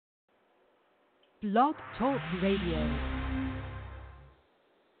Blog Talk Radio.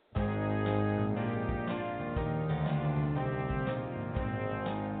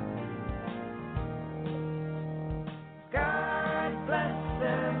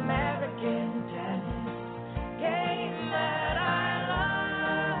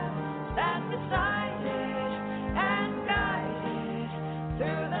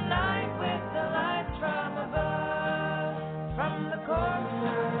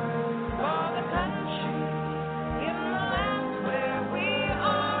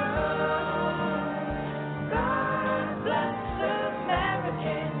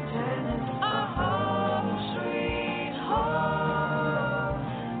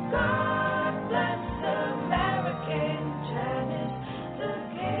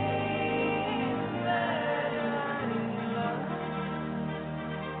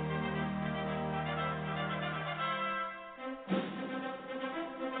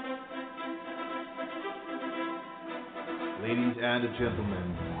 Ladies and gentlemen,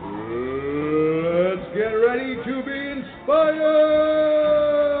 let's get ready to be inspired!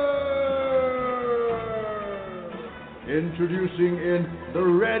 Introducing in the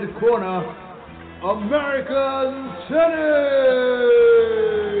red corner, American Tennis!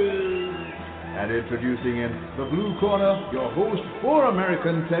 And introducing in the blue corner, your host for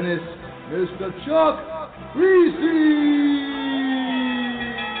American Tennis, Mr. Chuck Kriese!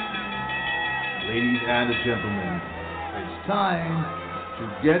 Ladies and gentlemen, it's time to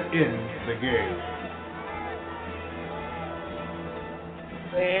get in the game.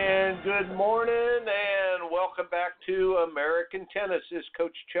 And good morning and welcome back to American Tennis. This is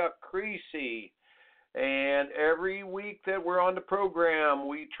Coach Chuck Kriese. And every week that we're on the program,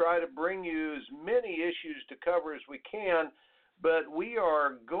 we try to bring you as many issues to cover as we can. But we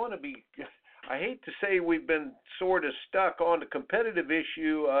are going to be, I hate to say we've been sort of stuck on the competitive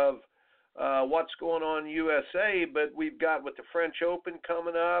issue of what's going on in USA, but we've got with the French Open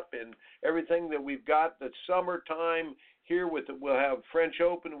coming up and everything that we've got the summertime here we'll have French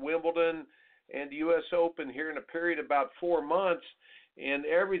Open, Wimbledon, and the US Open here in a period of about 4 months, and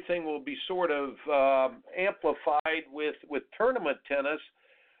everything will be sort of amplified with tournament tennis.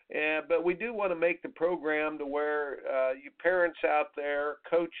 But we do want to make the program to where you parents out there,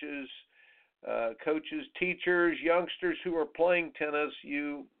 coaches, teachers, youngsters who are playing tennis,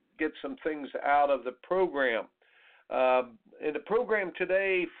 you get some things out of the program. And the program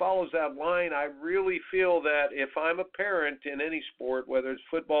today follows that line. I really feel that if I'm a parent in any sport, whether it's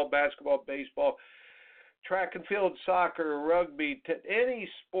football, basketball, baseball, track and field, soccer, rugby, any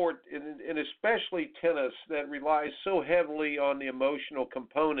sport, and especially tennis that relies so heavily on the emotional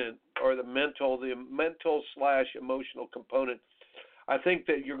component or the mental/emotional component, I think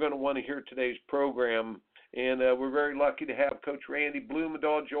that you're going to want to hear today's program. And we're very lucky to have Coach Randy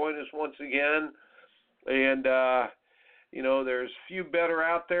Blumendahl join us once again. And, there's few better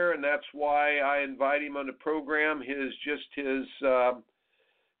out there, and that's why I invite him on the program. His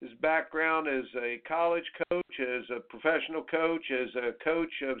background as a college coach, as a professional coach, as a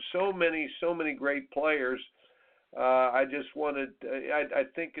coach of so many great players. I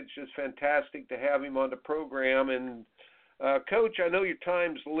think it's just fantastic to have him on the program. And, Coach, I know your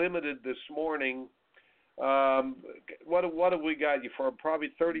time's limited this morning. What have we got you for? Probably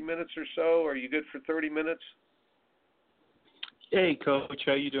 30 minutes or so? Are you good for 30 minutes? Hey, Coach,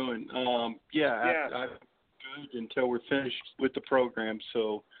 how you doing? I'm good until we're finished with the program.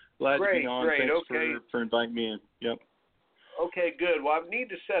 So glad to be on. Thanks okay. for inviting me in. Yep. Okay, good. Well, I need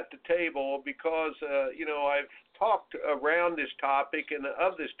to set the table because I've talked around this topic and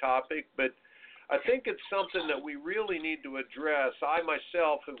of this topic, but I think it's something that we really need to address. I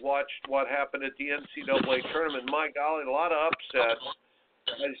myself have watched what happened at the NCAA tournament. My golly, a lot of upsets.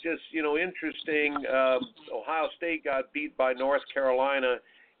 It's just, interesting. Ohio State got beat by North Carolina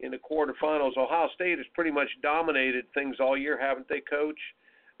in the quarterfinals. Ohio State has pretty much dominated things all year, haven't they, Coach?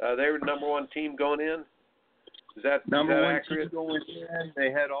 They were the number one team going in. Is that accurate? Team going in.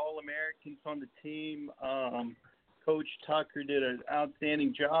 They had All-Americans on the team. Coach Tucker did an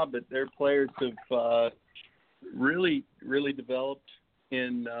outstanding job, but their players have really, really developed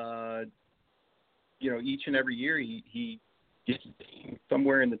in, each and every year. He gets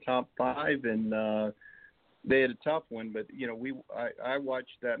somewhere in the top 5, and they had a tough one. But, I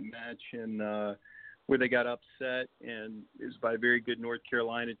watched that match and where they got upset, and it was by a very good North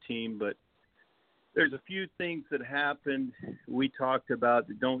Carolina team. But there's a few things that happened we talked about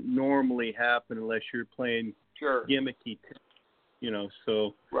that don't normally happen unless you're playing gimmicky,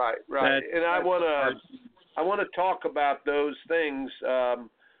 so right. And I want to talk about those things.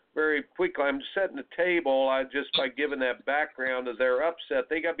 very quickly. I'm setting the table just by giving that background of their upset.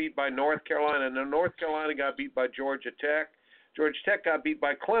 They got beat by North Carolina, and then North Carolina got beat by Georgia Tech. Georgia Tech got beat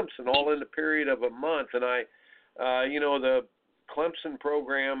by Clemson, all in the period of a month. And the Clemson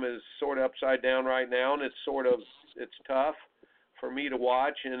program is sort of upside down right now, and it's tough for me to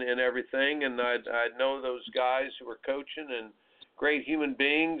watch and everything. And I know those guys who are coaching and great human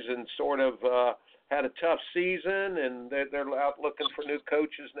beings, and sort of had a tough season, and they're out looking for new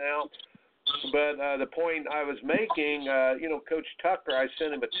coaches now. But the point I was making, Coach Tucker, I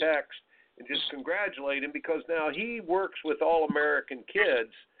sent him a text and just congratulate him, because now he works with All-American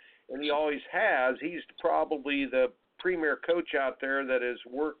kids, and he always has. He's probably the premier coach out there that is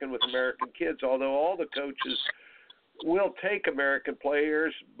working with American kids, although all the coaches will take American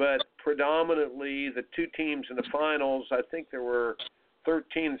players, but predominantly the two teams in the finals, I think there were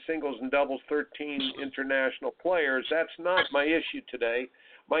 13 singles and doubles, 13 international players. That's not my issue today.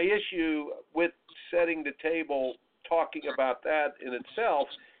 My issue with setting the table, talking about that in itself,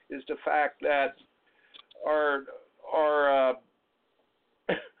 is the fact that our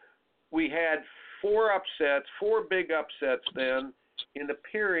we had four big upsets then in the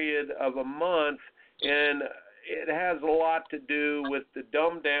period of a month, and it has a lot to do with the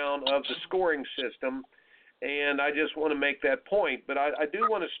dumb down of the scoring system, and I just want to make that point. But I do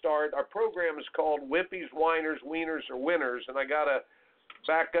want to start. Our program is called Wimpies, Whiners, Weeners, or Winners, and I got to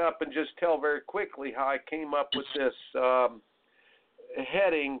back up and just tell very quickly how I came up with this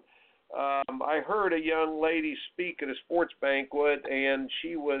heading. I heard a young lady speak at a sports banquet, and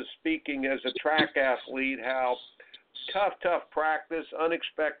she was speaking as a track athlete, how tough practice,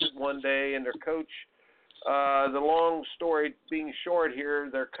 unexpected one day, and their coach, the long story being short here,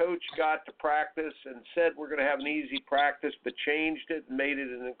 their coach got to practice and said we're going to have an easy practice, but changed it and made it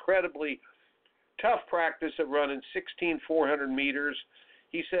an incredibly tough practice of running 16 400 meters.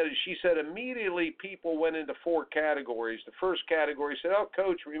 She said immediately people went into four categories. The first category said, "Oh,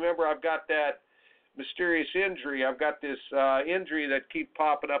 coach, remember I've got that mysterious injury. I've got this injury that keeps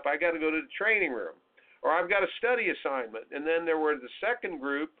popping up. I got to go to the training room, or I've got a study assignment." And then there were the second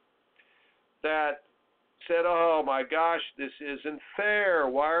group that said, "Oh my gosh, this isn't fair.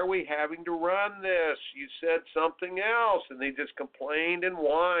 Why are we having to run this? You said something else." And they just complained and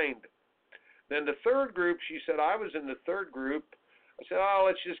whined. Then the third group, she said, I was in the third group. I said, "Oh,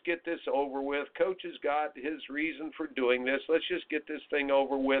 let's just get this over with. Coach has got his reason for doing this. Let's just get this thing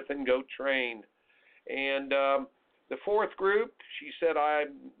over with and go train." And the fourth group, she said,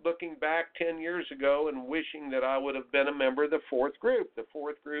 "I'm looking back 10 years ago and wishing that I would have been a member of the fourth group." The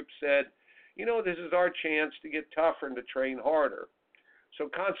fourth group said, "This is our chance to get tougher and to train harder." So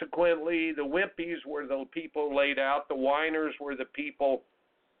consequently, the Wimpies were the people laid out. The Whiners were the people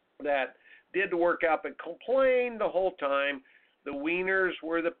that did the workout but complained the whole time. The Weeners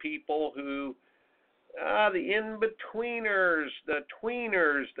were the people who, the in-betweeners, the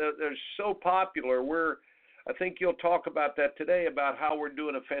tweeners, they're so popular. I think you'll talk about that today, about how we're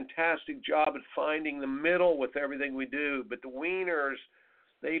doing a fantastic job at finding the middle with everything we do. But the Weeners,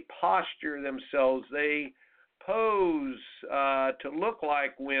 they posture themselves. They pose to look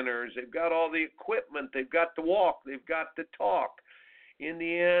like winners. They've got all the equipment. They've got the walk. They've got the talk. In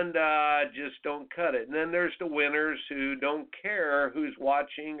the end, just don't cut it. And then there's the winners who don't care who's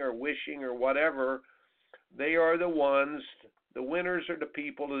watching or wishing or whatever. They are the ones. The winners are the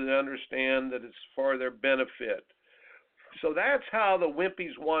people that understand that it's for their benefit. So that's how the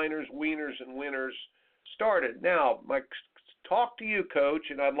Wimpies, Whiners, Weeners, and Winners started. Now, my talk to you,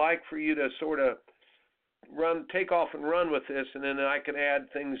 Coach, and I'd like for you to sort of take off and run with this, and then I can add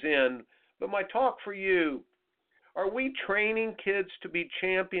things in. But my talk for you, are we training kids to be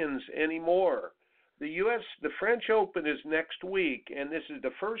champions anymore? The French Open is next week, and this is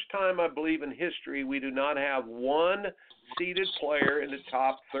the first time, I believe, in history we do not have one seeded player in the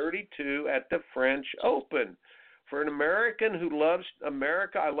top 32 at the French Open. For an American who loves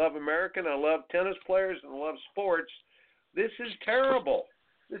America, I love America, I love tennis players, and I love sports, this is terrible.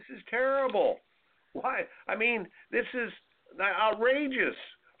 This is terrible. Why? I mean, this is outrageous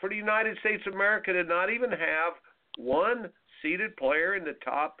for the United States of America to not even have one seeded player in the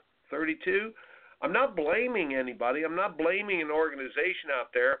top 32. I'm not blaming anybody. I'm not blaming an organization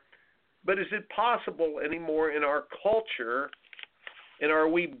out there. But is it possible anymore in our culture, and are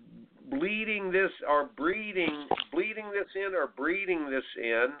we bleeding this or breeding this in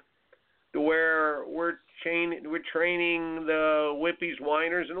to where we're training the Wimpies,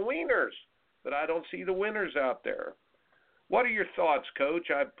 Whiners, and Weeners, but I don't see the winners out there. What are your thoughts, Coach?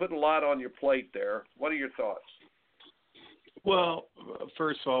 I've put a lot on your plate there. What are your thoughts? Well,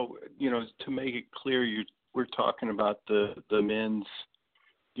 first of all, to make it clear, we're talking about the men's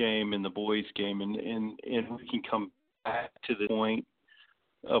game and the boys game, and we can come back to the point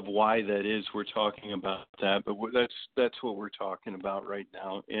of why that is. We're talking about that, but that's what we're talking about right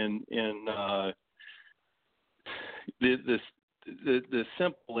now. And the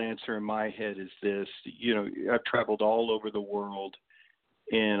simple answer in my head is this: I've traveled all over the world,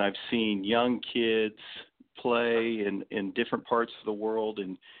 and I've seen young kids play in different parts of the world,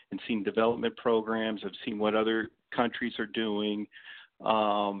 and seen development programs. I've seen what other countries are doing,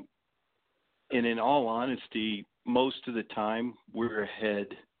 and in all honesty, most of the time we're ahead,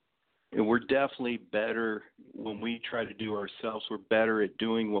 and we're definitely better when we try to do ourselves. We're better at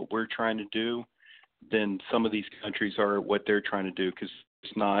doing what we're trying to do than some of these countries are at what they're trying to do, because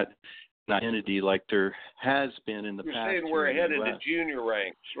it's not an identity like there has been in the past. You're saying we're ahead in the junior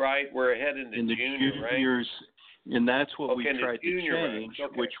ranks, right? We're ahead in the junior juniors, ranks. And that's what we in tried to change,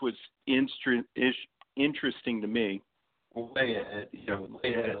 which was interesting to me. We're way ahead,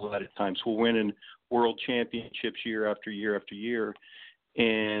 way ahead a lot of times. We're winning world championships year after year after year,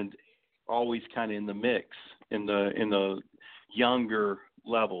 and always kind of in the mix in the younger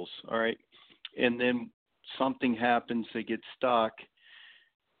levels. All right, and then something happens, they get stuck,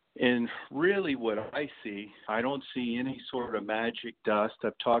 and really what I don't see any sort of magic dust.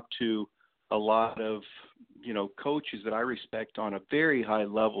 I've talked to a lot of coaches that I respect on a very high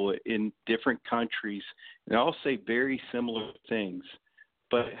level in different countries, and I'll say very similar things,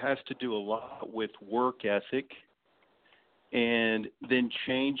 but it has to do a lot with work ethic and then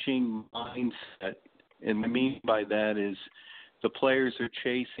changing mindset. And what I mean by that is the players are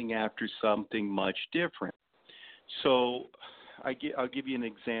chasing after something much different. So I'll give you an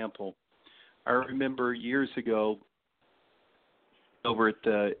example. I remember years ago over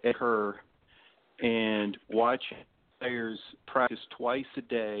at her and watching players practice twice a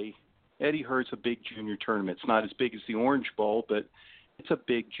day. Eddie Hur's a big junior tournament. It's not as big as the Orange Bowl, but it's a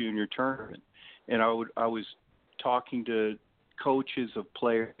big junior tournament. And I was talking to coaches of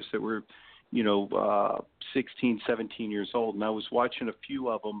players that were, 16, 17 years old, and I was watching a few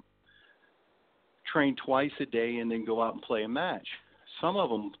of them train twice a day and then go out and play a match. Some of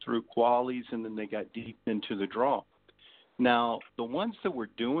them threw qualies, and then they got deep into the draw. Now, the ones that were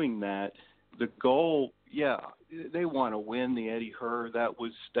doing that, the goal, they want to win the Eddie Hur. That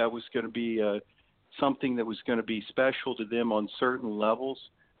was going to be something that was going to be special to them on certain levels.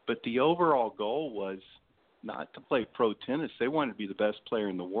 But the overall goal was not to play pro tennis. They wanted to be the best player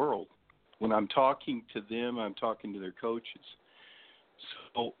in the world. When I'm talking to them, I'm talking to their coaches.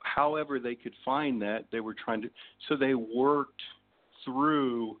 So however they could find that, they were trying to – so they worked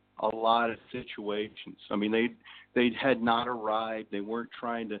through a lot of situations. I mean, they had not arrived. They weren't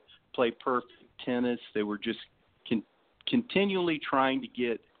trying to play perfect tennis. They were just continually trying to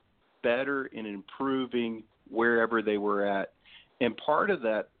get better and improving wherever they were at. And part of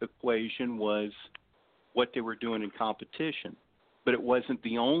that equation was what they were doing in competition. But it wasn't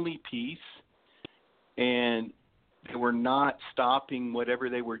the only piece, and they were not stopping whatever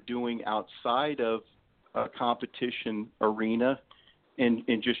they were doing outside of a competition arena and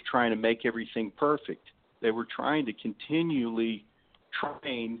just trying to make everything perfect. They were trying to continually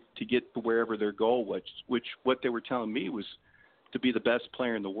train to get to wherever their goal was, which what they were telling me was to be the best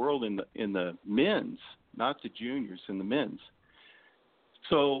player in the world in the men's, not the juniors, in the men's.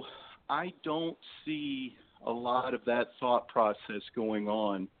 So I don't see a lot of that thought process going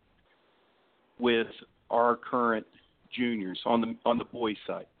on with our current juniors on the boys'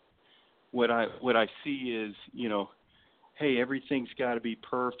 side. What I see is, hey, everything's got to be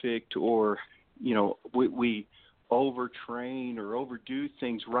perfect, or we overtrain or overdo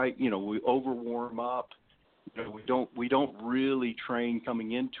things right. We overwarm up. We don't really train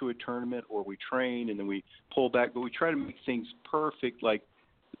coming into a tournament, or we train and then we pull back, but we try to make things perfect. Like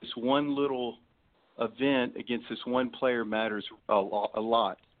this one little event against this one player matters a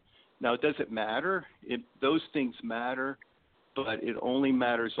lot. Now, does it matter? Those things matter, but it only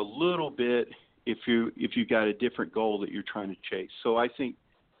matters a little bit if you got a different goal that you're trying to chase. So I think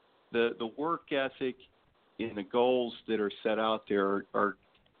the work ethic and the goals that are set out there are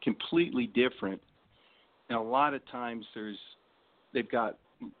completely different. And a lot of times they've got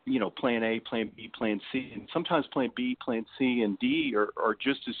plan A, plan B, plan C, and sometimes plan B, plan C, and D are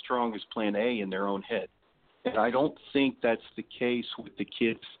just as strong as plan A in their own head. And I don't think that's the case with the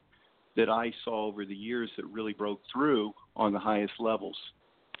kids that I saw over the years that really broke through on the highest levels.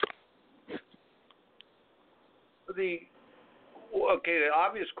 The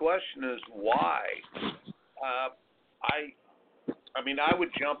obvious question is why. I would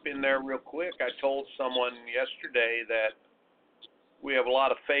jump in there real quick. I told someone yesterday that we have a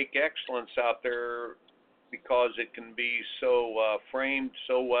lot of fake excellence out there because it can be so framed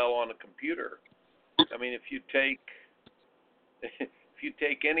so well on a computer. I mean, if you take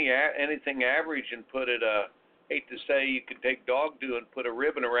anything average and put it hate to say you could take dog do and put a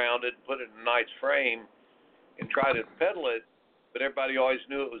ribbon around it and put it in a nice frame and try to peddle it, but everybody always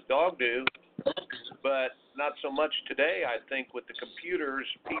knew it was dog do. But not so much today. I think with the computers,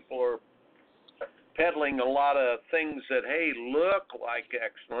 people are peddling a lot of things that, hey, look like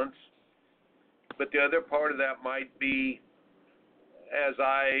excellence. But the other part of that might be, as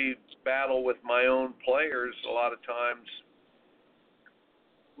I battle with my own players, a lot of times,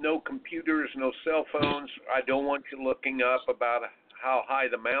 no computers, no cell phones. I don't want you looking up about how high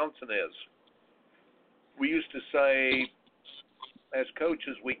the mountain is. We used to say, as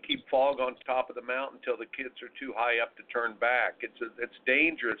coaches, we keep fog on top of the mountain until the kids are too high up to turn back. It's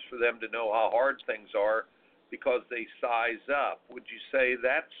dangerous for them to know how hard things are because they size up. Would you say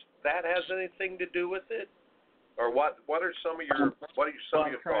that has anything to do with it, or what are some of your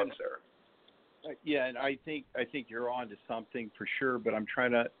thoughts there? Yeah, and I think you're on to something for sure. But I'm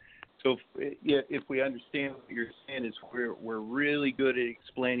trying to. So if we understand what you're saying, is we're really good at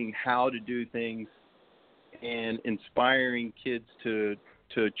explaining how to do things and inspiring kids to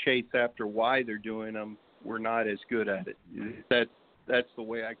chase after why they're doing them. We're not as good at it. That's the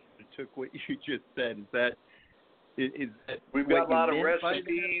way I took what you just said. Is that we've got a lot of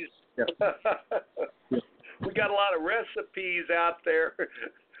recipes? Yeah. We got a lot of recipes out there,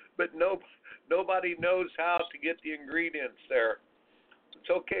 but nobody knows how to get the ingredients there. It's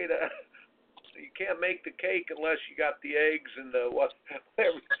okay you can't make the cake unless you got the eggs and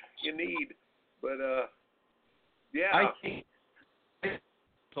whatever you need. But yeah, I think it's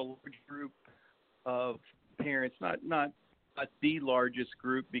a large group of parents, not the largest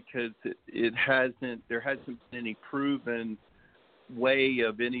group, because there hasn't been any proven way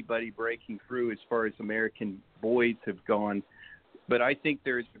of anybody breaking through as far as American boys have gone. But I think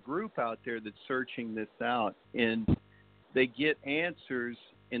there's a group out there that's searching this out, and they get answers,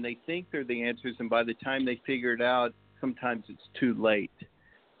 and they think they're the answers, and by the time they figure it out, sometimes it's too late.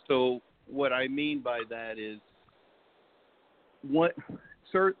 So what I mean by that is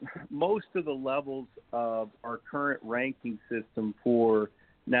most of the levels of our current ranking system for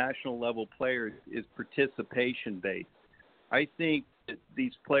national level players is participation based. I think that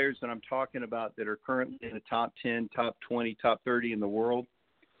these players that I'm talking about that are currently in the top 10, top 20, top 30 in the world,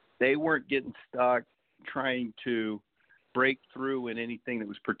 they weren't getting stuck trying to break through in anything that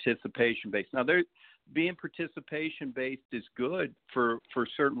was participation based. Now, being participation based is good for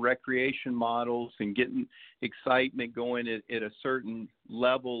certain recreation models and getting excitement going at a certain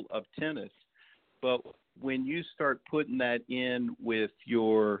level of tennis. But when you start putting that in with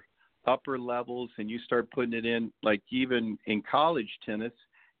your upper levels and you start putting it in, like even in college tennis,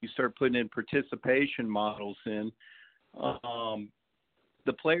 you start putting in participation models in,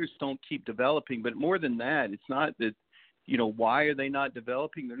 the players don't keep developing. But more than that, it's not that, why are they not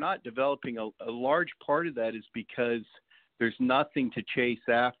developing? They're not developing. A large part of that is because there's nothing to chase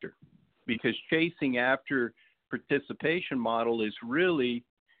after, because chasing after participation model is really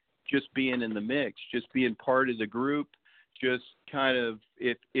just being in the mix, just being part of the group, just kind of,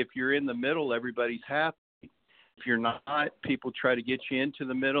 if you're in the middle, everybody's happy. If you're not, people try to get you into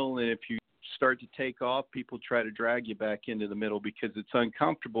the middle, and if you start to take off, people try to drag you back into the middle because it's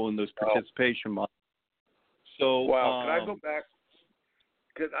uncomfortable in those participation models. So, wow, can I go back?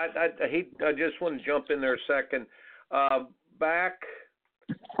 Because I just want to jump in there a second. Back,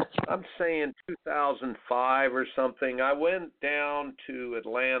 I'm saying 2005 or something, I went down to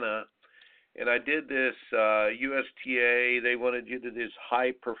Atlanta, and I did this USTA. They wanted you to do this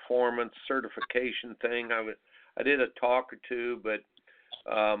high performance certification thing. I did a talk or two, but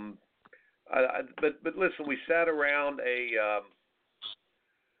but listen, we sat around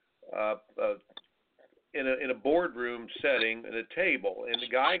in a boardroom setting at a table, and the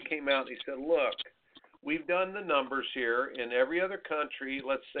guy came out and he said, "Look, we've done the numbers here in every other country.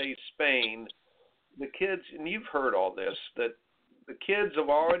 Let's say Spain. The kids, and you've heard all this, that the kids have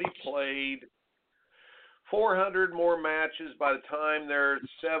already played 400 more matches by the time they're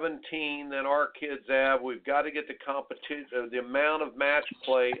 17 than our kids have. We've got to get the amount of match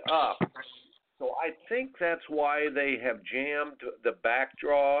play up." So I think that's why they have jammed the back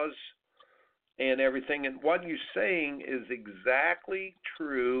draws and everything. And what you're saying is exactly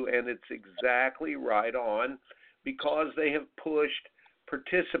true, and it's exactly right on, because they have pushed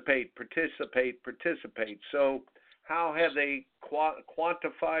participate. So how have they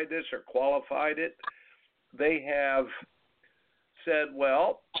quantified this or qualified it? They have said,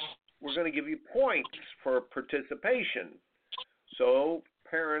 well, we're going to give you points for participation. So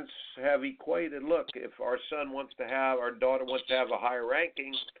parents have equated, look, if our daughter wants to have a higher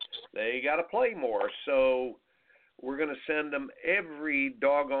ranking, they got to play more. So we're going to send them every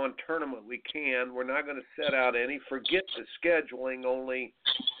doggone tournament we can. We're not going to set out any. Forget the scheduling, only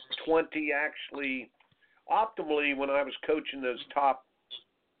 20 actually. Optimally, when I was coaching those top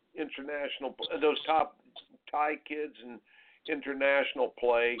Thai kids and international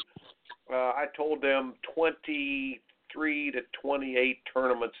play, I told them 23 to 28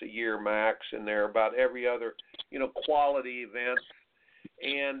 tournaments a year max, and they're about every other, quality event.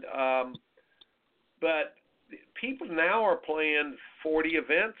 And but people now are playing 40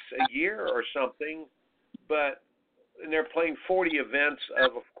 events a year or something, and they're playing 40 events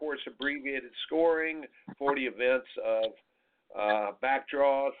of course, abbreviated scoring, 40 events of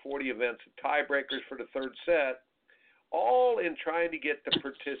backdraws, 40 events of tiebreakers for the third set, all in trying to get the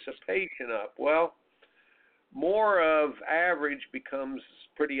participation up. Well, more of average becomes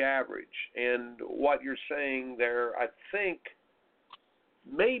pretty average. And what you're saying there, I think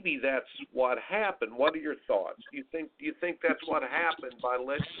maybe that's what happened. What are your thoughts? Do you think that's what happened by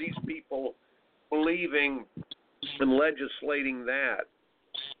these people believing and legislating that?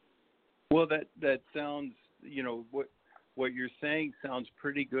 Well, that sounds, what you're saying sounds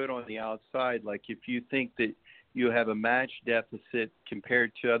pretty good on the outside. Like if you think that you have a match deficit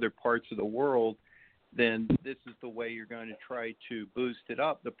compared to other parts of the world, then this is the way you're going to try to boost it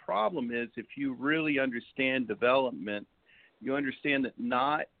up. The problem is, if you really understand development, you understand that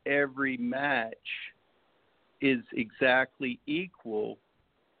not every match is exactly equal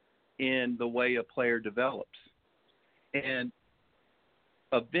in the way a player develops. And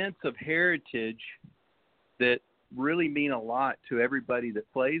events of heritage that really mean a lot to everybody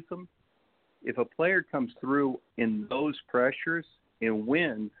that plays them, if a player comes through in those pressures and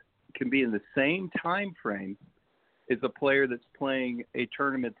wins, it can be in the same time frame as a player that's playing a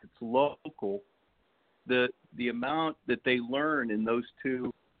tournament that's local. The amount that they learn in those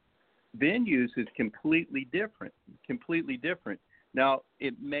two venues is completely different. Now,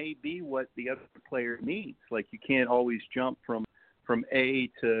 it may be what the other player needs. Like you can't always jump from A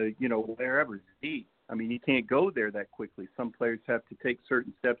to, wherever, Z. I mean, you can't go there that quickly. Some players have to take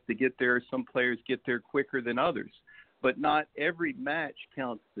certain steps to get there. Some players get there quicker than others. But not every match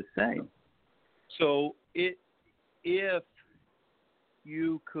counts the same. So if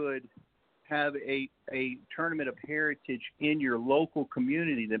you could have a tournament of heritage in your local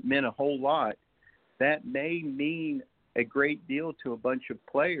community that meant a whole lot, that may mean a great deal to a bunch of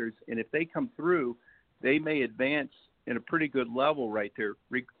players. And if they come through, they may advance in a pretty good level right there.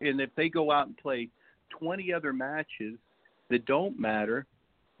 And if they go out and play 20 other matches that don't matter,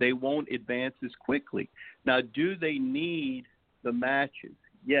 they won't advance as quickly. Now, do they need the matches?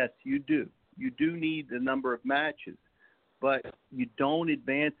 Yes, you do. You do need the number of matches, but you don't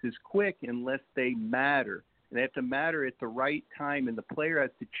advance as quick unless they matter. And they have to matter at the right time, and the player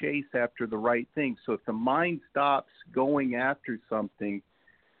has to chase after the right thing. So if the mind stops going after something,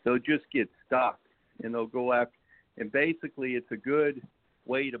 they'll just get stuck, and they'll go after. And basically, it's a good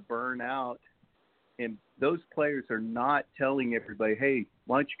way to burn out. And those players are not telling everybody, hey,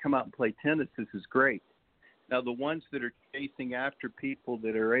 why don't you come out and play tennis? This is great. Now, the ones that are chasing after people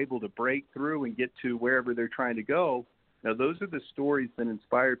that are able to break through and get to wherever they're trying to go, now those are the stories that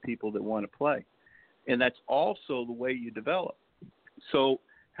inspire people that want to play. And that's also the way you develop. So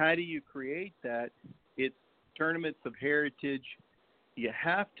how do you create that? It's tournaments of heritage. You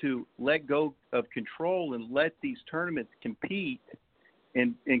have to let go of control and let these tournaments compete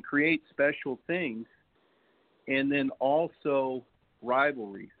and create special things. And then also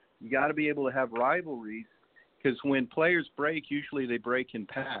rivalries. You got to be able to have rivalries, because when players break, usually they break in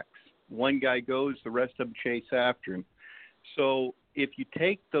packs. One guy goes, the rest of them chase after him. So if you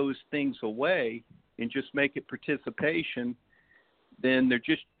take those things away and just make it participation, then they're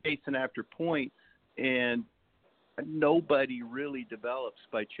just chasing after points, and nobody really develops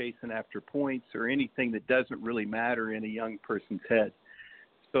by chasing after points or anything that doesn't really matter in a young person's head.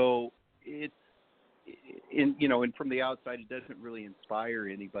 So it's, and from the outside, it doesn't really inspire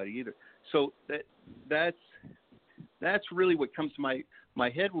anybody either. So that's really what comes to my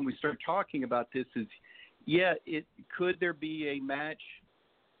head when we start talking about this is, could there be a match,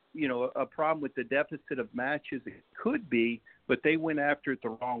 a problem with the deficit of matches? It could be, but they went after it the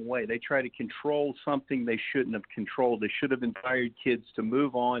wrong way. They try to control something they shouldn't have controlled. They should have inspired kids to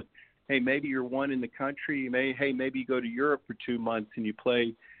move on. Hey, maybe you're one in the country. Maybe you go to Europe for 2 months and you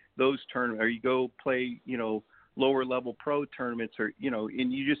play those tournaments, or you go play, lower level pro tournaments, or,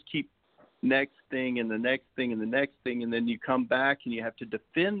 and you just keep next thing and the next thing and the next thing. And then you come back and you have to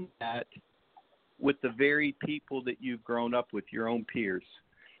defend that with the very people that you've grown up with, your own peers.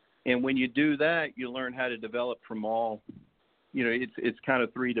 And when you do that, you learn how to develop from all. It's kind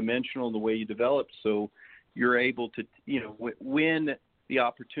of three-dimensional the way you develop. So you're able to, when the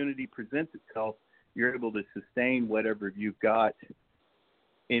opportunity presents itself, you're able to sustain whatever you've got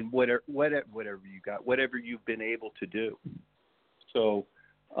and whatever you've been able to do. So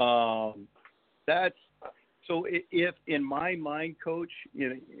if in my mind, Coach,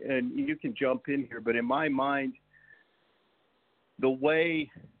 and you can jump in here, but in my mind, the way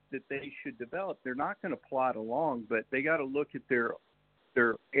that they should develop, they're not going to plod along, but they got to look at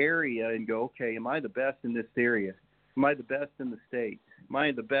their area and go, okay, am I the best in this area? Am I the best in the state? Am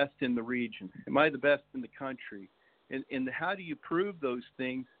I the best in the region? Am I the best in the country? And how do you prove those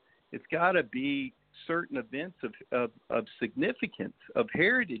things? It's got to be certain events of significance, of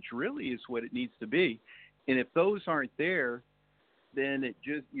heritage, really is what it needs to be. And if those aren't there, then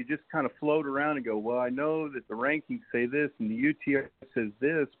you just kind of float around and go, well, I know that the rankings say this and the UTR says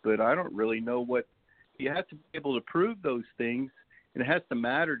this, but I don't really know what. You have to be able to prove those things, and it has to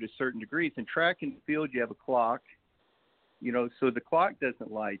matter to certain degrees. In track and field, you have a clock, so the clock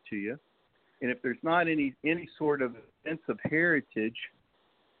doesn't lie to you. And if there's not any sort of sense of heritage,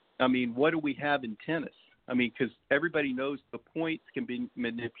 I mean, what do we have in tennis? I mean, because everybody knows the points can be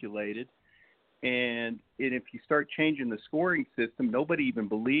manipulated. And if you start changing the scoring system, nobody even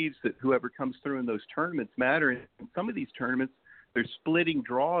believes that whoever comes through in those tournaments matter. And in some of these tournaments, they're splitting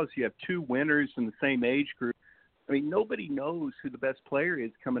draws. You have two winners in the same age group. I mean, nobody knows who the best player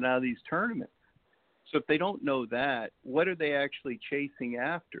is coming out of these tournaments. So if they don't know that, what are they actually chasing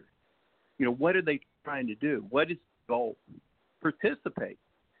after? What are they trying to do? What is the goal? Participate.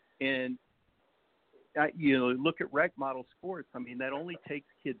 And, look at rec model sports. I mean, that only takes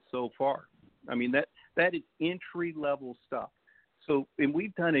kids so far. I mean, that is entry-level stuff. So, and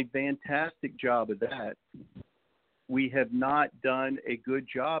we've done a fantastic job of that. We have not done a good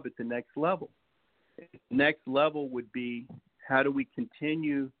job at the next level. The next level would be, how do we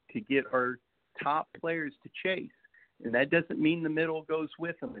continue to get our top players to chase? And that doesn't mean the middle goes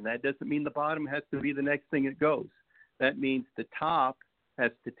with them, and that doesn't mean the bottom has to be the next thing that goes. That means the top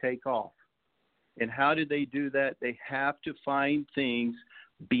has to take off. And how do they do that? They have to find things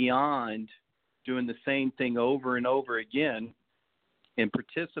beyond doing the same thing over and over again and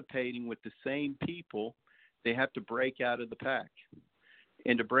participating with the same people. They have to break out of the pack.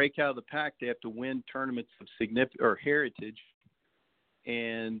 And to break out of the pack, they have to win tournaments of significant or heritage.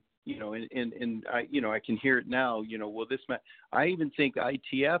 And, I can hear it now, I even think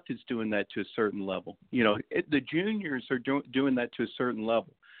ITF is doing that to a certain level. The juniors are doing that to a certain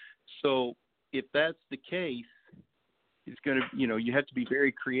level. So if that's the case, it's going to, you have to be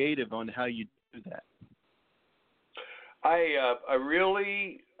very creative on how you do that. I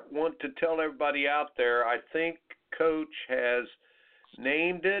really want to tell everybody out there, I think Coach has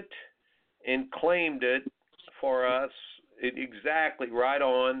named it and claimed it for us exactly right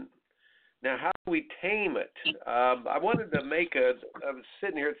on. Now, how do we tame it? I wanted to I was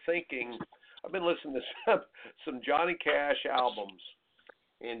sitting here thinking, I've been listening to some Johnny Cash albums.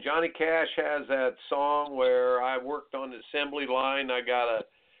 And Johnny Cash has that song where I worked on the assembly line. I got a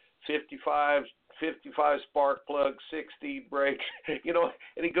 55 spark plug, 60 brakes,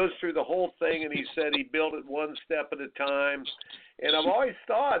 and he goes through the whole thing, and he said he built it one step at a time. And I've always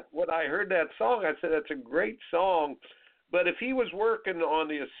thought, when I heard that song, I said, that's a great song. But if he was working on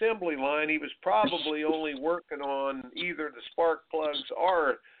the assembly line, he was probably only working on either the spark plugs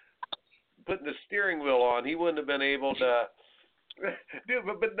or putting the steering wheel on. He wouldn't have been able to do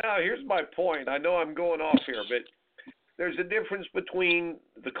it. But now here's my point. I know I'm going off here, but there's a difference between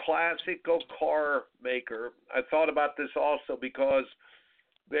the classical car maker. I thought about this also because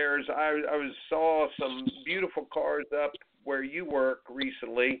I saw some beautiful cars up where you work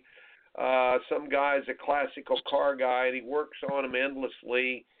recently. Some guy's a classical car guy, and he works on them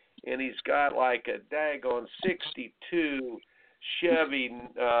endlessly, and he's got like a daggone 62 Chevy,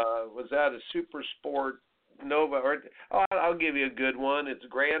 was that a Super Sport Nova? I'll give you a good one. It's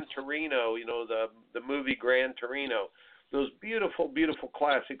Gran Torino, the movie Gran Torino. Those beautiful, beautiful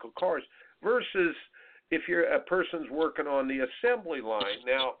classical cars versus if a person's working on the assembly line.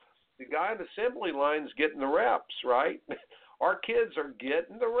 Now, the guy in the assembly line's getting the reps, right? Our kids are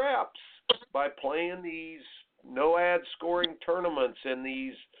getting the reps by playing these no-ad scoring tournaments in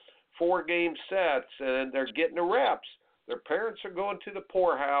these 4-game sets, and they're getting the reps. Their parents are going to the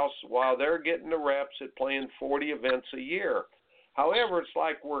poorhouse while they're getting the reps at playing 40 events a year. However, it's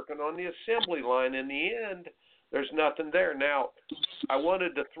like working on the assembly line. In the end, there's nothing there. Now, I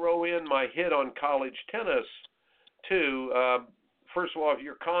wanted to throw in my hit on college tennis, too. first of all,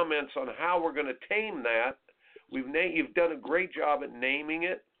 your comments on how we're going to tame that. You've done a great job at naming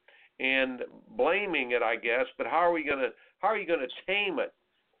it and blaming it, I guess. But how are you going to tame it?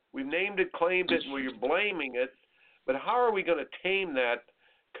 We've named it, claimed it, and you're blaming it. But how are we going to tame that,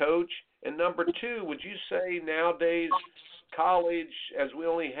 Coach? And number two, would you say nowadays college, as we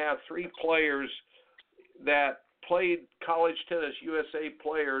only have 3 players that played college tennis, USA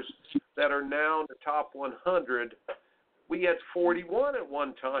players that are now in the top 100, we had 41 at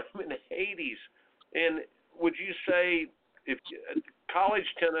one time in the 80s. And would you say if college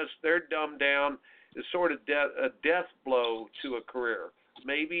tennis, their dumb down is sort of a death blow to a career?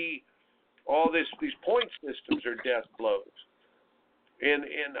 Maybe all these point systems are death blows. And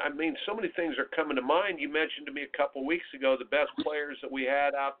I mean, so many things are coming to mind. You mentioned to me a couple weeks ago the best players that we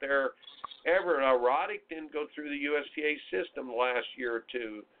had out there ever. Roddick didn't go through the USTA system the last year or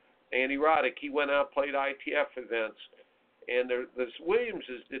two. Andy Roddick, he went out and played ITF events. And the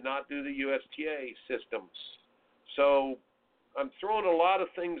Williamses did not do the USTA system. So I'm throwing a lot of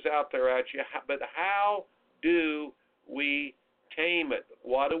things out there at you, but how do we tame it?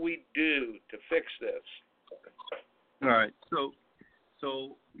 What do we do to fix this? All right.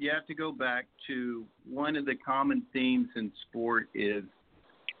 So you have to go back to one of the common themes in sport is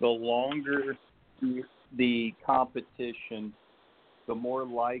the longer the competition, the more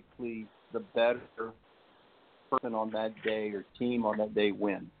likely the better person on that day or team on that day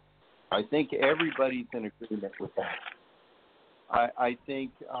wins. I think everybody's in agreement with that. I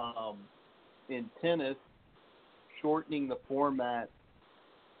think in tennis, shortening the format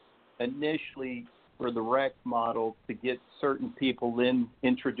initially for the rec model to get certain people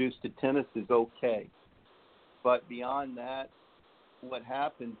introduced to tennis is okay. But beyond that, what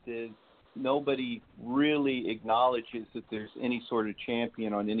happens is nobody really acknowledges that there's any sort of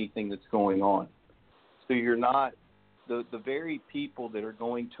champion on anything that's going on. So you're not the very people that are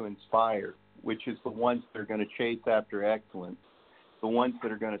going to inspire, which is the ones that are going to chase after excellence, the ones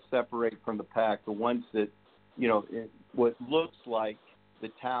that are going to separate from the pack, the ones that, what looks like the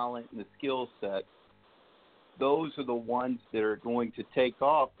talent and the skill set, those are the ones that are going to take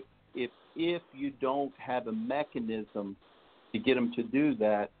off. If you don't have a mechanism to get them to do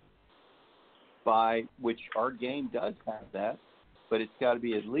that, by which our game does have that, but it's got to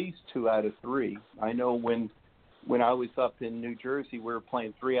be at least 2 out of 3. I know when I was up in New Jersey, we were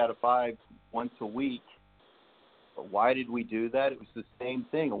playing 3 out of 5 once a week. But why did we do that? It was the same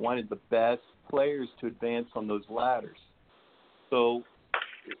thing. I wanted the best players to advance on those ladders. So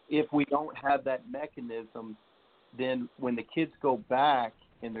if we don't have that mechanism, then when the kids go back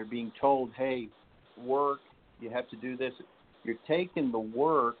and they're being told, hey, work, you have to do this, you're taking the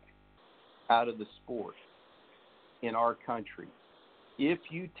work out of the sport in our country. If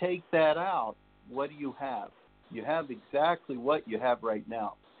you take that out, what do you have? You have exactly what you have right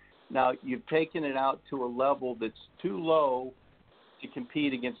now. Now, you've taken it out to a level that's too low to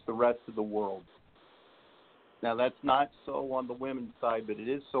compete against the rest of the world. Now, that's not so on the women's side, but it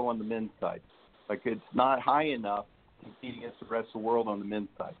is so on the men's side. Like, it's not high enough to compete against the rest of the world on the men's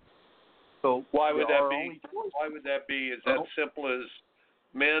side. So why would that be? Why would that be? Is that simple as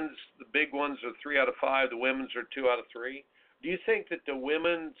men's, the big ones are 3 out of 5, the women's are 2 out of 3? Do you think that the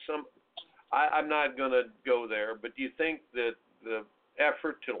women, I'm not going to go there, but do you think that the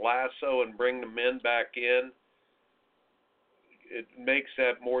effort to lasso and bring the men back in, it makes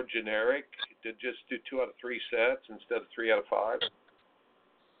that more generic to just do 2 out of 3 sets instead of 3 out of 5?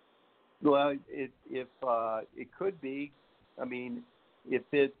 Well, it could be. I mean, if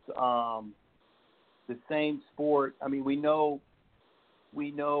it's the same sport, I mean, we know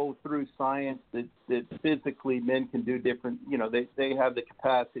through science that physically men can do different, they have the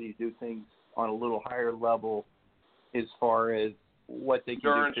capacity to do things on a little higher level as far as what they can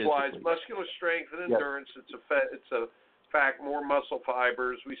do physically. Endurance-wise, muscular strength and endurance, yes. It's a fact, more muscle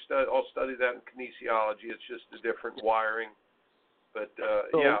fibers. I'll study that in kinesiology. It's just a different wiring. But,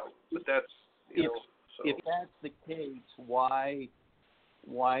 but that's, If that's the case, why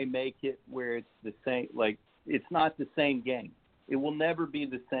make it where it's the same, like, it's not the same game. It will never be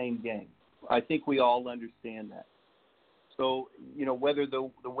the same game. I think we all understand that. So, whether the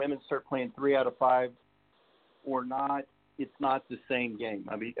women start playing 3 out of 5 or not, it's not the same game.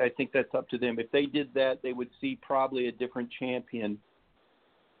 I mean, I think that's up to them. If they did that, they would see probably a different champion.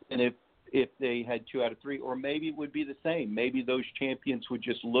 And if they had 2 out of 3, or maybe it would be the same. Maybe those champions would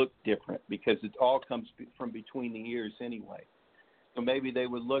just look different because it all comes from between the ears anyway. So maybe they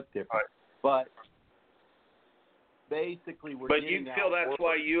would look different. Right. But basically, But you feel that's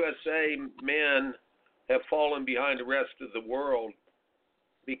why USA men have fallen behind the rest of the world,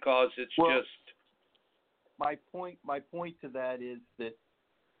 because it's just my point to that is that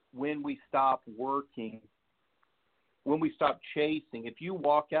when we stop working, when we stop chasing, if you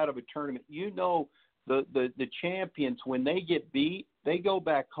walk out of a tournament, the champions, when they get beat, they go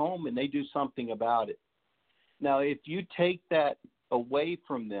back home and they do something about it. Now, if you take that away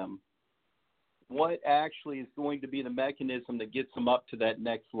from them, what actually is going to be the mechanism that gets them up to that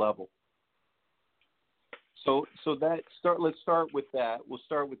next level? So let's start with that. We'll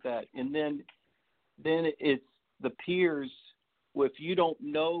start with that. And then it's the peers. Well, if you don't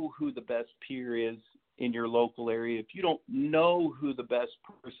know who the best peer is in your local area, if you don't know who the best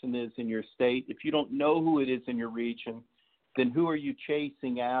person is in your state, if you don't know who it is in your region, then who are you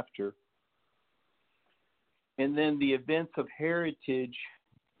chasing after? And then the events of heritage,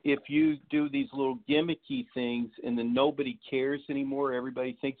 if you do these little gimmicky things and then nobody cares anymore,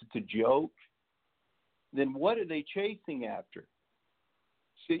 everybody thinks it's a joke, then what are they chasing after?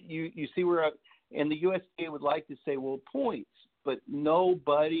 So you see where, and the USDA would like to say, well, points, but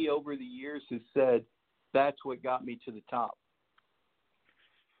nobody over the years has said that's what got me to the top.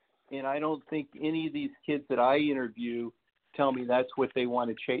 And I don't think any of these kids that I interview tell me that's what they want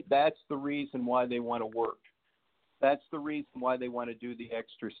to chase. That's the reason why they want to work. That's the reason why they want to do the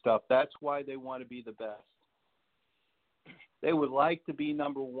extra stuff. That's why they want to be the best. They would like to be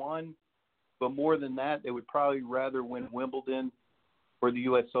number one, but more than that, they would probably rather win Wimbledon or the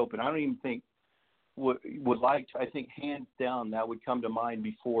U.S. Open. I don't even think would like to. I think hands down that would come to mind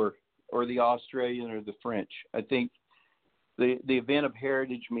before, or the Australian or the French. I think the event of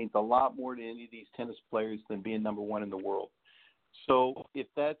heritage means a lot more to any of these tennis players than being number one in the world. So if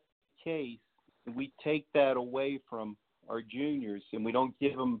that's the case, and we take that away from our juniors and we don't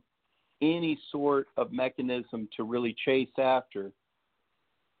give them any sort of mechanism to really chase after,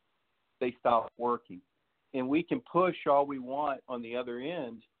 they stop working. And we can push all we want on the other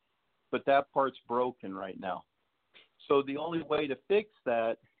end, but that part's broken right now. So the only way to fix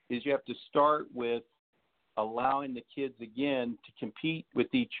that is you have to start with allowing the kids, again, to compete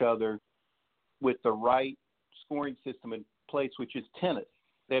with each other with the right scoring system in place, which is tennis.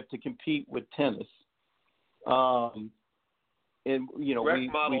 They have to compete with tennis. And, you know, we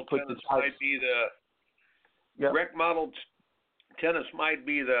put tennis this might be the yep. rec model tennis might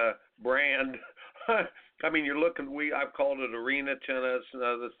be the brand. I mean, you're looking. I've called it arena tennis and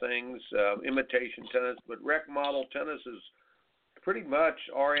other things, imitation tennis, but rec model tennis is pretty much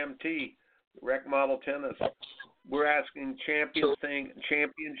RMT, rec model tennis. We're asking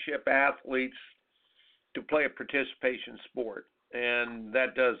championship athletes to play a participation sport, and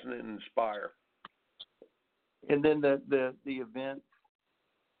that doesn't inspire. And then the event,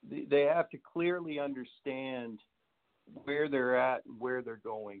 they have to clearly understand where they're at and where they're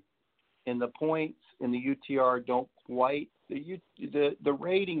going. And the points in the UTR don't quite, the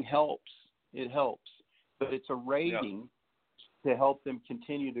rating helps. It helps. But it's a rating to help them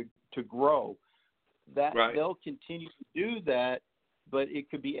continue to grow. That right. They'll continue to do that, but it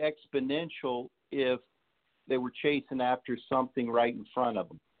could be exponential if they were chasing after something right in front of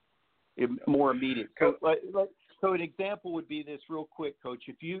them, more immediate. So an example would be this real quick, Coach.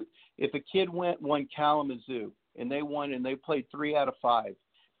 If a kid won Kalamazoo and they won and they played 3 out of 5,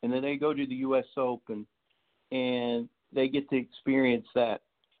 and then they go to the U.S. Open and they get to experience that,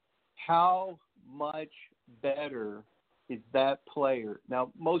 how much better is that player?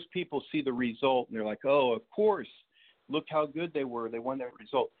 Now, most people see the result and they're like, oh, of course, look how good they were. They won that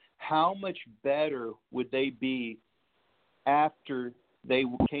result. How much better would they be after they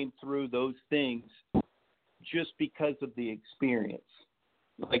came through those things just because of the experience?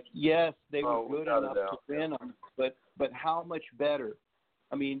 Like, yes, they were good enough to win them, but how much better?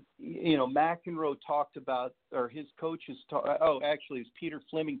 I mean, you know, McEnroe talked about, or his coaches actually, it was Peter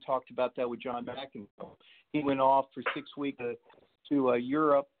Fleming talked about that with John McEnroe. He went off for 6 weeks to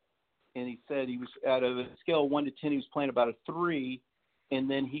Europe, and he said he was at a scale of 1 to 10, he was playing about a 3, and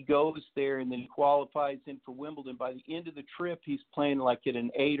then he goes there and then he qualifies in for Wimbledon. By the end of the trip, he's playing like at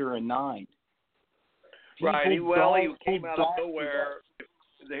an 8 or a 9. Right. He came out of nowhere.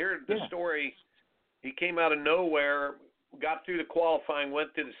 Here's the story. He came out of nowhere, got through the qualifying,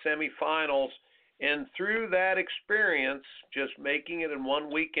 went to the semifinals, and through that experience, just making it in one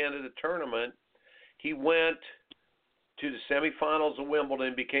weekend of the tournament, he went to the semifinals of Wimbledon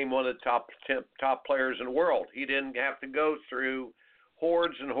and became one of the top players in the world. He didn't have to go through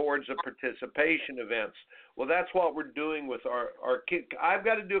hordes and hordes of participation events. Well, that's what we're doing with our kids. I've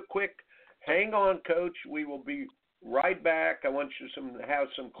got to do a quick hang on, Coach. We will be right back. I want you to have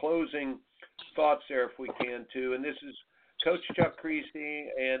some closing thoughts there if we can, too. And this is Coach Chuck Kriese,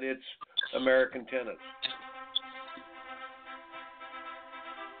 and it's American Tennis.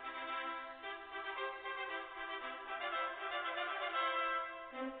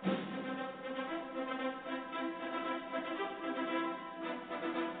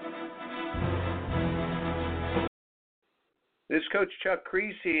 This is Coach Chuck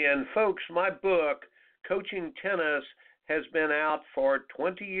Kriese, and folks, my book, Coaching Tennis, has been out for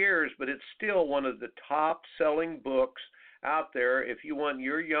 20 years, but it's still one of the top-selling books out there if you want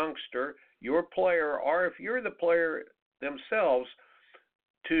your youngster, your player, or if you're the player themselves,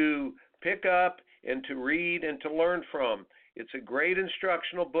 to pick up and to read and to learn from. It's a great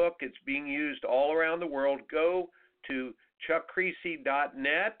instructional book. It's being used all around the world. Go to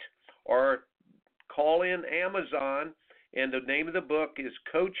chuckkriese.net or call in Amazon, and the name of the book is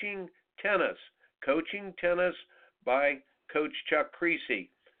Coaching Tennis. Coaching Tennis by Coach Chuck Kriese.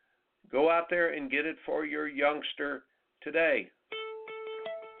 Go out there and get it for your youngster today.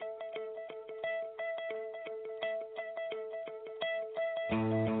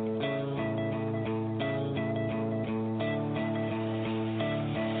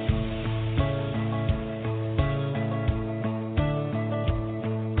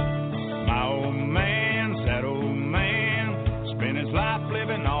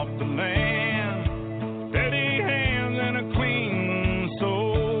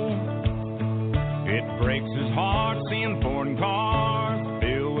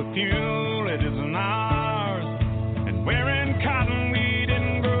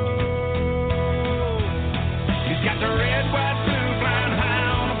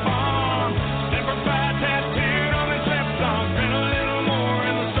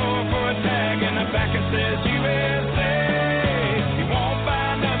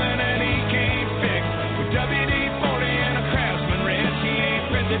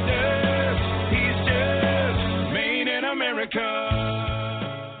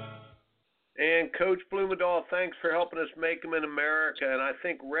 And Coach Blumendahl, thanks for helping us make them in America. And I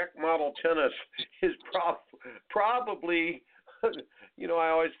think rec model tennis is probably, you know, I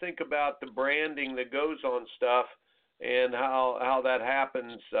always think about the branding that goes on stuff and how that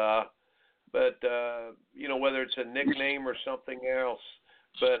happens. But you know, whether it's a nickname or something else,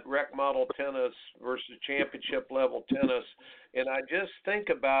 but rec model tennis versus championship level tennis. And I just think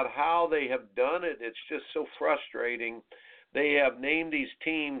about how they have done it. It's just so frustrating. They have named these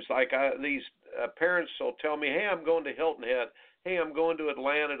teams, like these parents will tell me, hey, I'm going to Hilton Head. Hey, I'm going to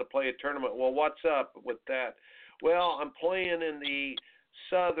Atlanta to play a tournament. Well, what's up with that? Well, I'm playing in the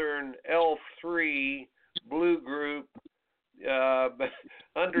Southern L3 Blue Group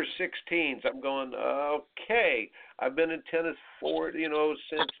under 16s. I'm going, okay. I've been in tennis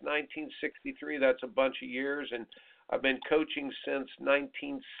since 1963. That's a bunch of years. And I've been coaching since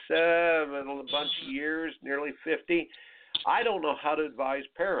 1970, a bunch of years, nearly 50. I don't know how to advise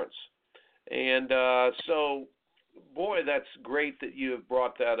parents. And so, boy, that's great that you have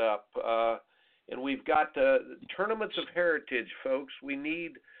brought that up. And we've got the tournaments of heritage, folks. We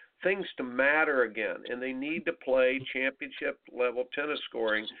need things to matter again, and they need to play championship-level tennis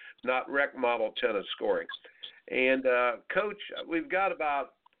scoring, not rec model tennis scoring. And, Coach, we've got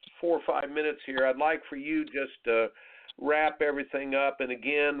about 4 or 5 minutes here. I'd like for you just to wrap everything up. And,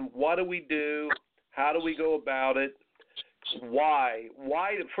 again, what do we do? How do we go about it? Why?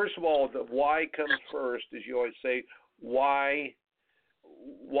 First of all, the why comes first, as you always say. Why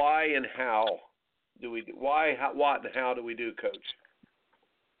and how do we do? Why, how, what, and how do we do, Coach?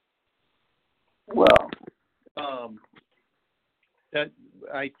 Well, that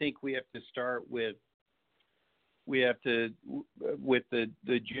I think we have to start with. With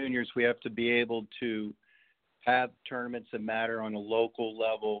the juniors, we have to be able to have tournaments that matter on a local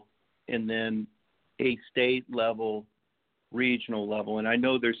level, and then a state level, regional level. And I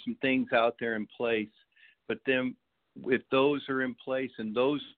know there's some things out there in place, but then if those are in place and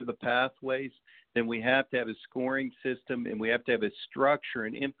those are the pathways, then we have to have a scoring system, and we have to have a structure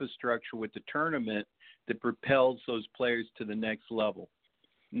and infrastructure with the tournament that propels those players to the next level,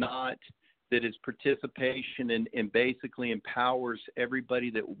 not that is participation and basically empowers everybody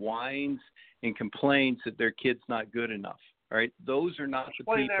that whines and complains that their kid's not good enough. All right, those are not the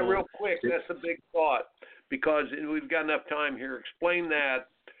people. Explain that real quick. That's a big thought, because we've got enough time here. Explain that,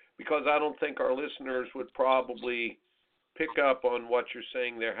 because I don't think our listeners would probably pick up on what you're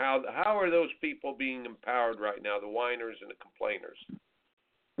saying there. How are those people being empowered right now, the whiners and the complainers?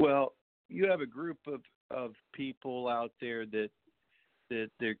 Well, you have a group of people out there that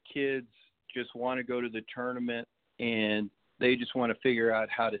their kids just want to go to the tournament and they just want to figure out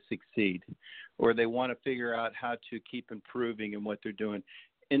how to succeed, or they want to figure out how to keep improving in what they're doing.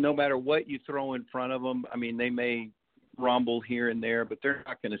 And no matter what you throw in front of them, I mean, they may rumble here and there, but they're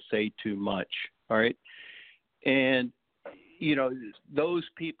not going to say too much. All right. And, you know, those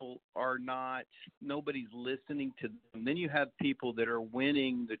people are not, nobody's listening to them. Then you have people that are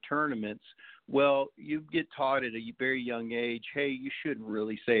winning the tournaments. Well, you get taught at a very young age, hey, you shouldn't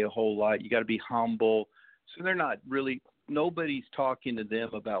really say a whole lot. You got to be humble. So they're not really nobody's talking to them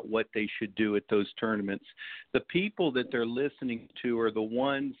about what they should do at those tournaments. The people that they're listening to are the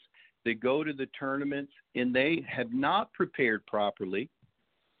ones that go to the tournaments and they have not prepared properly.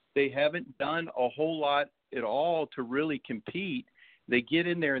 They haven't done a whole lot at all to really compete. They get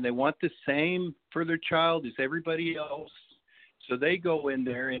in there and they want the same for their child as everybody else. So they go in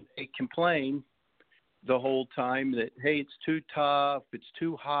there and they complain the whole time that, hey, it's too tough, it's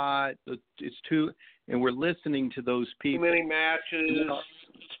too hot, it's too, and we're listening to those people. Too many matches,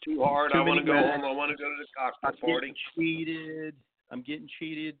 it's too hard, I want to go home, I want to go to the cocktail party. I'm getting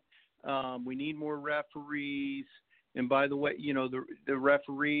cheated. We need more referees. And by the way, you know, the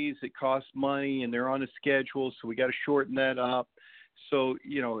referees, it costs money and they're on a schedule, so we got to shorten that up. So,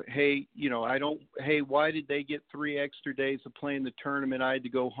 you know, hey, why did they get 3 extra days of playing the tournament? I had to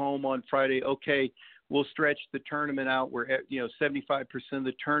go home on Friday. Okay, we'll stretch the tournament out where, 75% of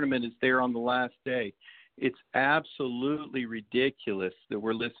the tournament is there on the last day. It's absolutely ridiculous that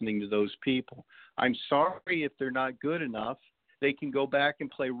we're listening to those people. I'm sorry if they're not good enough. They can go back and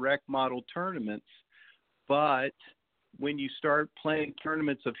play rec model tournaments. But when you start playing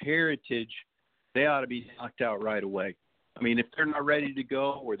tournaments of heritage, they ought to be knocked out right away. I mean, if they're not ready to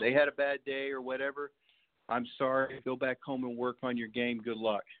go or they had a bad day or whatever, I'm sorry, go back home and work on your game. Good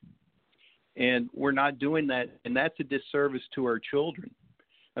luck. And we're not doing that, and that's a disservice to our children.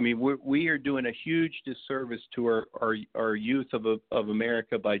 I mean, we are doing a huge disservice to our youth of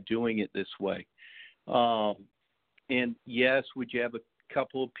America by doing it this way. And yes, would you have a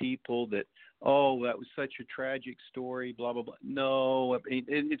couple of people that, oh, that was such a tragic story, blah, blah, blah. No, I mean,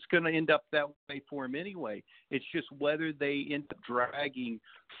 it's going to end up that way for them anyway. It's just whether they end up dragging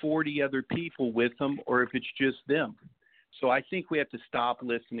 40 other people with them or if it's just them. So I think we have to stop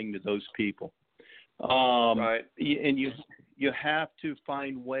listening to those people. Right. And you have to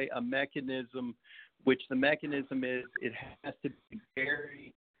find a mechanism, which the mechanism is it has to be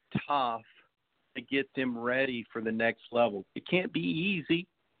very tough to get them ready for the next level. It can't be easy.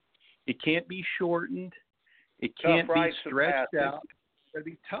 It can't be shortened. It can't be stretched out. It's got to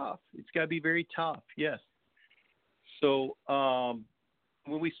be tough. It's got to be very tough, yes. So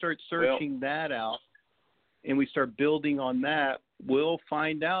when we start searching that out and we start building on that, we'll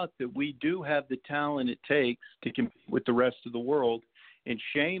find out that we do have the talent it takes to compete with the rest of the world. And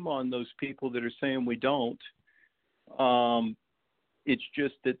shame on those people that are saying we don't. It's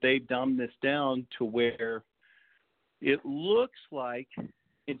just that they've dumbed this down to where it looks like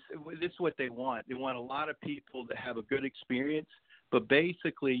this is what they want. They want a lot of people that have a good experience, but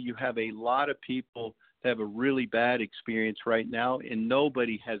basically you have a lot of people that have a really bad experience right now, and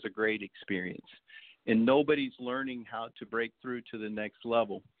nobody has a great experience. And nobody's learning how to break through to the next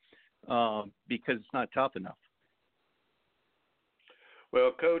level because it's not tough enough.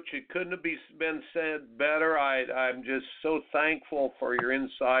 Well, Coach, it couldn't have been said better. I'm just so thankful for your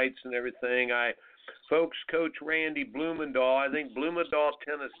insights and everything. Folks, Coach Randy Blumendahl, I think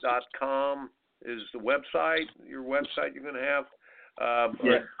BlumendahlTennis.com is the website, your website you're going to have.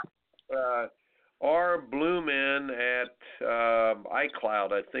 R. Blumen at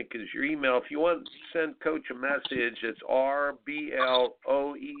iCloud, I think, is your email. If you want to send Coach a message, it's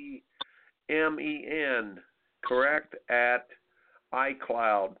RBLOEMEN, correct, at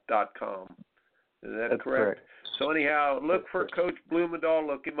iCloud.com. Is that correct? So anyhow, look for Coach Blumendahl,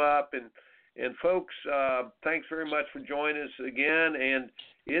 look him up, and folks, thanks very much for joining us again, and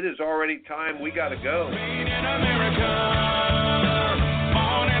it is already time. We got to go. Made in America,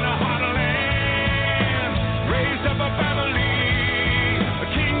 born in a heartland, raised up a family,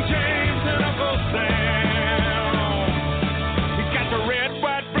 King James and Uncle Sam. He got the red,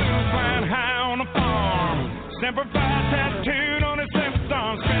 white, blue flying high on the farm, Semper Fi tattooed on his left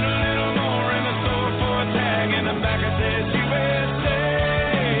arm, spent a little more in the store for a tag, in the back it says USA.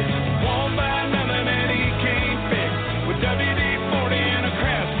 Won't buy nothing that he can't fix, with WD-40 and a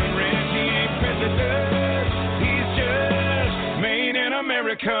Craftsman wrench. He ain't president, he's just made in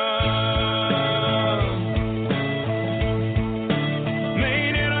America.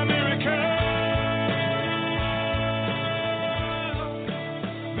 Made in America.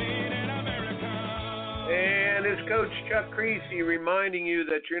 Made in America. And it's Coach Chuck Kriese reminding you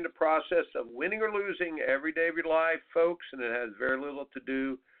that you're in the process of winning or losing every day of your life, folks, and it has very little to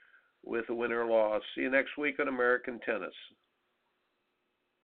do with a win or loss. See you next week on American Tennis.